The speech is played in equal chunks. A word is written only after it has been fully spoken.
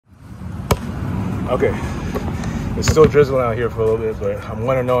Okay, it's still drizzling out here for a little bit, but I'm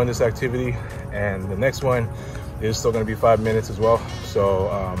 1-0 in this activity, and the next one is still going to be 5 minutes as well. So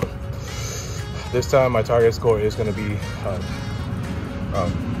this time my target score is going to be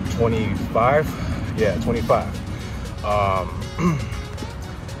 25. Yeah, 25.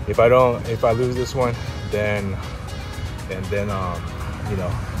 If I lose this one, then you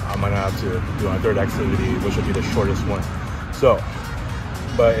know, I'm gonna have to do my third activity, which will be the shortest one. So,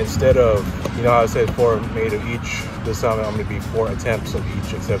 but instead of, you know how I said 4 made of each, this time I'm gonna be 4 attempts of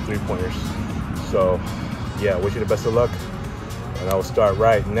each except 3-pointers. So yeah, wish you the best of luck, and I will start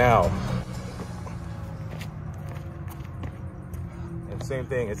right now. And same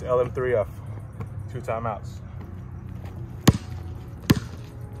thing, it's LM3 off 2 timeouts.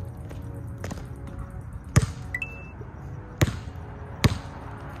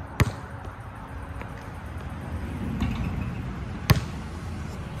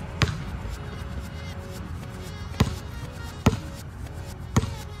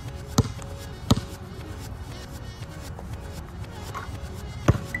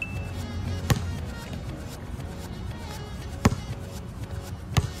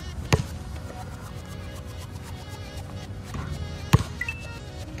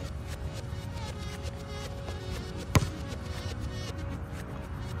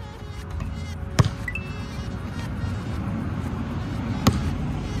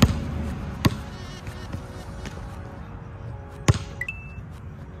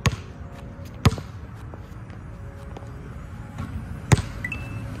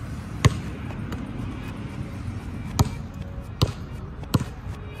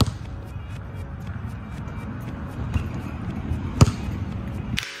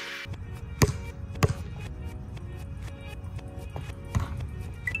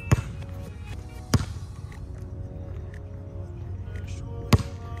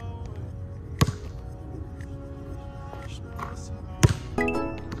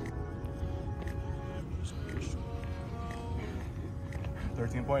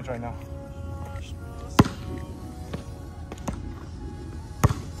 Points right now.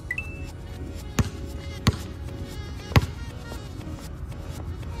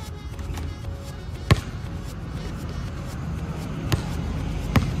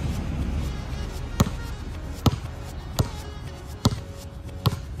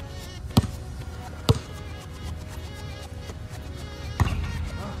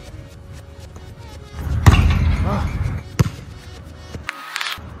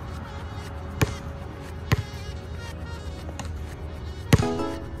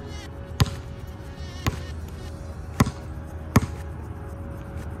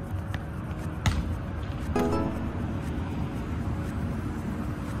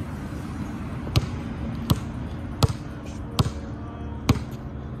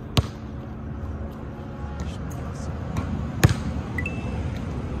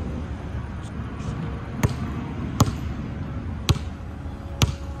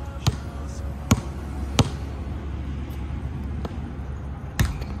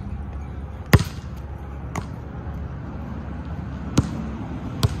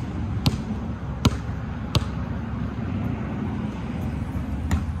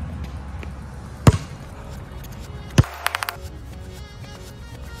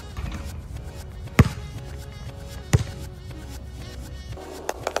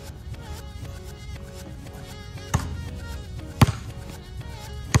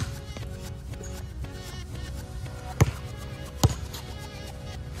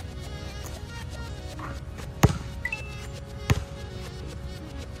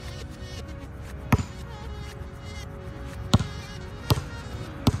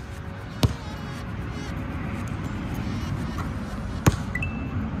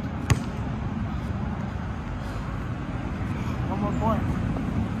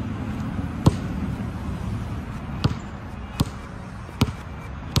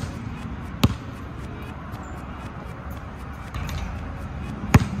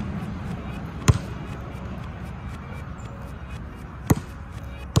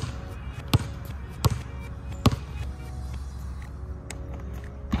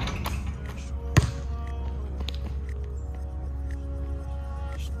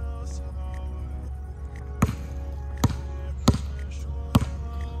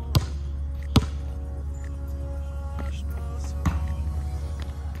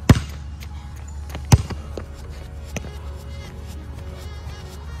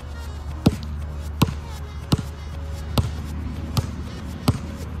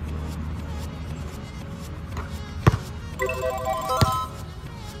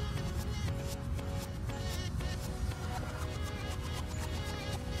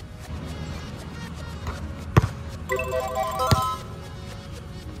 All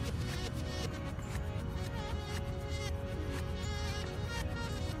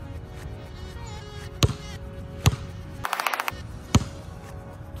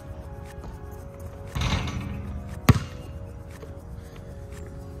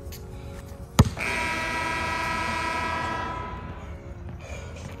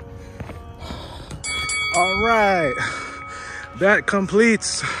right, that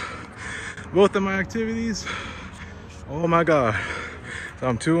completes both of my activities. Oh my God, so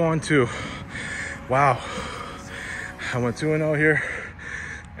I'm 2 on 2. Wow, I went 2-0 here,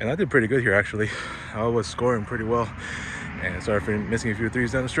 and I did pretty good here actually. I was scoring pretty well, and sorry for missing a few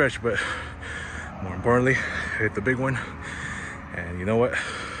threes down the stretch, but more importantly, I hit the big one. And you know what?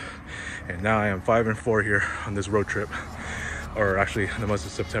 And now I am 5-4 here on this road trip, or actually the month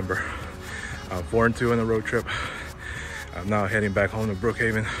of September. I'm 4-2 on the road trip. I'm now heading back home to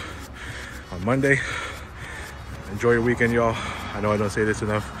Brookhaven on Monday. Enjoy your weekend, y'all. I know I don't say this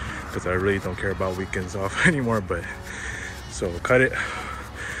enough because I really don't care about weekends off anymore, but so cut it.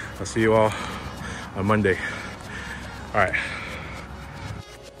 I'll see you all on Monday. All right.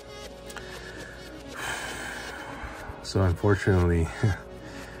 So unfortunately,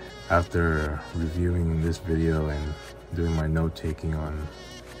 after reviewing this video and doing my note taking on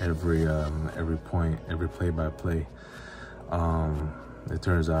every point, every play-by-play, it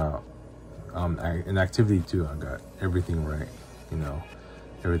turns out in activity 2 I got everything right. You know,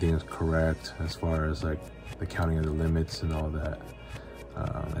 everything is correct as far as like the counting of the limits and all that,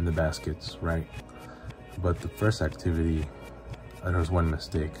 and the baskets, right? But the first activity, there was one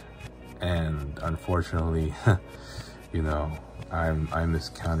mistake, and unfortunately, you know, I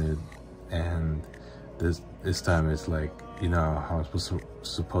miscounted, and this time it's like, you know how I was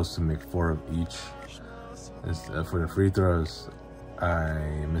supposed to make 4 of each. For the free throws,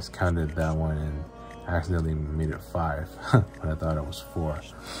 I miscounted that one and accidentally made it 5, but I thought it was 4.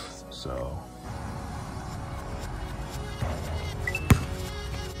 So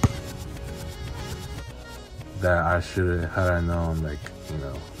that I should have, had I known, like, you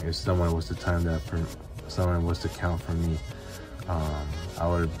know, if someone was to time that for someone was to count for me, I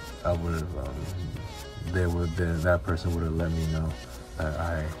would have that person would have let me know that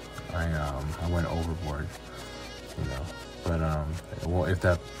I went overboard, you know. But well, if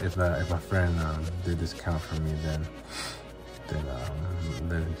my friend did this count for me, then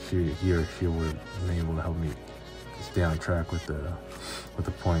he or she would have been able to help me stay on track with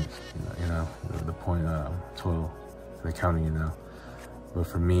the points, you know, the point total, the counting, you know. But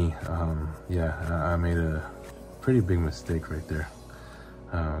for me, yeah, I made a pretty big mistake right there,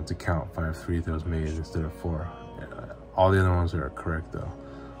 to count 5 free throws made instead of 4. All the other ones are correct though,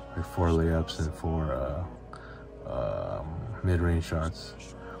 like 4 layups and 4 mid-range shots.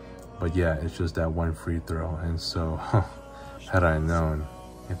 But yeah, it's just that one free throw. And so had I known,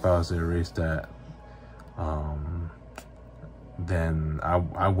 if I was to erase that, then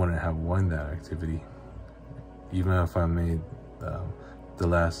I wouldn't have won that activity, even if I made the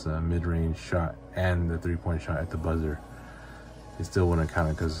last mid-range shot and the 3-point shot at the buzzer. It still wouldn't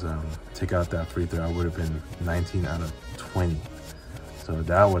count, because take out that free throw, I would have been 19 out of 20. So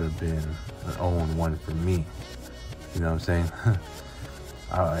that would have been an 0-1 for me. You know what I'm saying?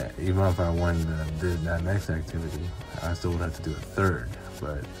 Even if I won did that next activity, I still would have to do a third.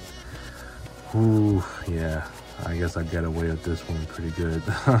 But, ooh, yeah, I guess I get away with this one pretty good.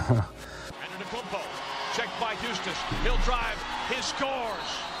 Checked by Houston. He'll drive. He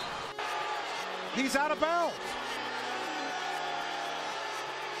scores. He's out of bounds.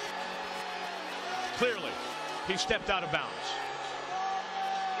 Clearly, he stepped out of bounds.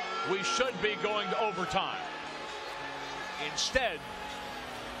 We should be going to overtime. Instead,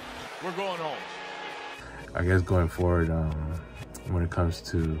 we're going home. I guess going forward, when it comes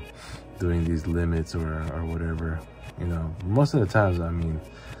to doing these limits or whatever, you know, most of the times, I mean,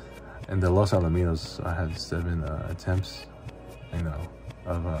 in the Los Alamitos, I had 7 attempts, you know,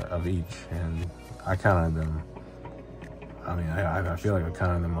 of each, and I counted them. I mean, I feel like I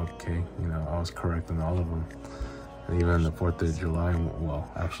counted them okay. You know, I was correct on all of them. And even the 4th of July, well,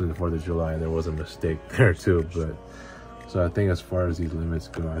 actually the 4th of July, there was a mistake there too. But so I think as far as these limits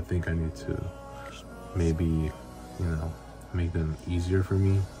go, I think I need to maybe, you know, make them easier for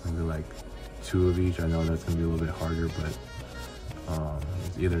me. Maybe like 2 of each. I know that's gonna be a little bit harder, but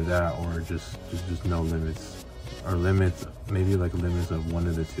it's either that or just no limits, or limits, maybe like limits of 1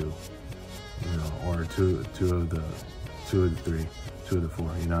 of the 2, you know, or two of the 3, 2 of the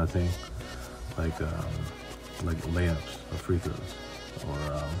 4, you know what I'm saying? Like layups or free throws, or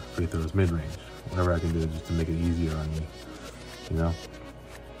free throws mid-range, whatever I can do just to make it easier on me, you know?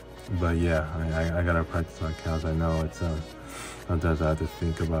 But yeah, I gotta practice my counts. I know it's sometimes I have to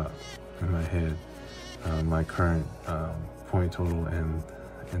think about in my head my current point total and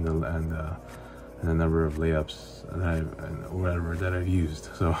the number of layups that I've used.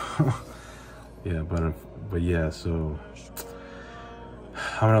 So yeah, but yeah, so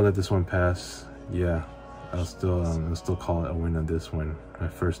I'm gonna let this one pass. Yeah, I'll still call it a win on this one. My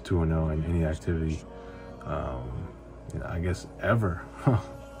first 2-0 in any activity, you know, I guess ever.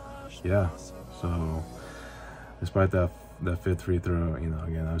 Yeah, so despite that fifth free throw, you know,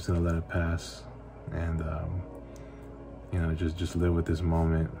 again, I was gonna let it pass and you know, just live with this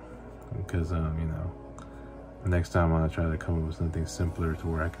moment, because you know, next time I'm gonna try to come up with something simpler to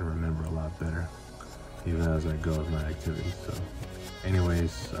where I can remember a lot better, even as I go with my activities. So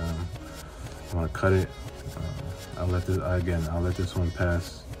anyways, I'm gonna cut it. I'll let this one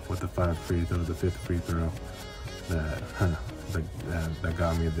pass with the 5 free throw, the 5th free throw that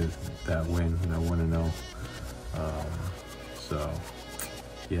got me that win, that 1-0. So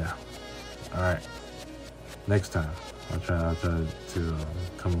yeah, all right, next time I'll try to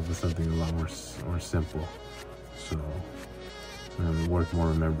come up with something a lot more simple, so worth more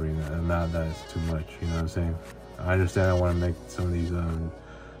remembering, and not that it's too much, you know what I'm saying? I understand I want to make some of these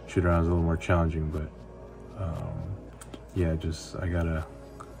shoot-arounds a little more challenging, but yeah, just I gotta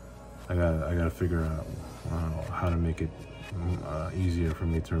figure out how to make it easier for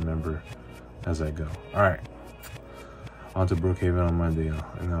me to remember as I go. All right, on to Brookhaven on Monday,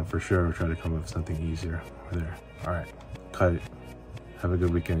 and for sure we'll try to come up with something easier there. All right, cut it. Have a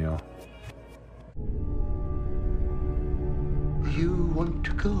good weekend, y'all. You want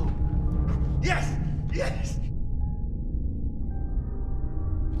to go? Yes! Yes!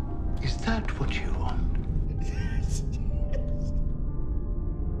 Is that what you want? Yes!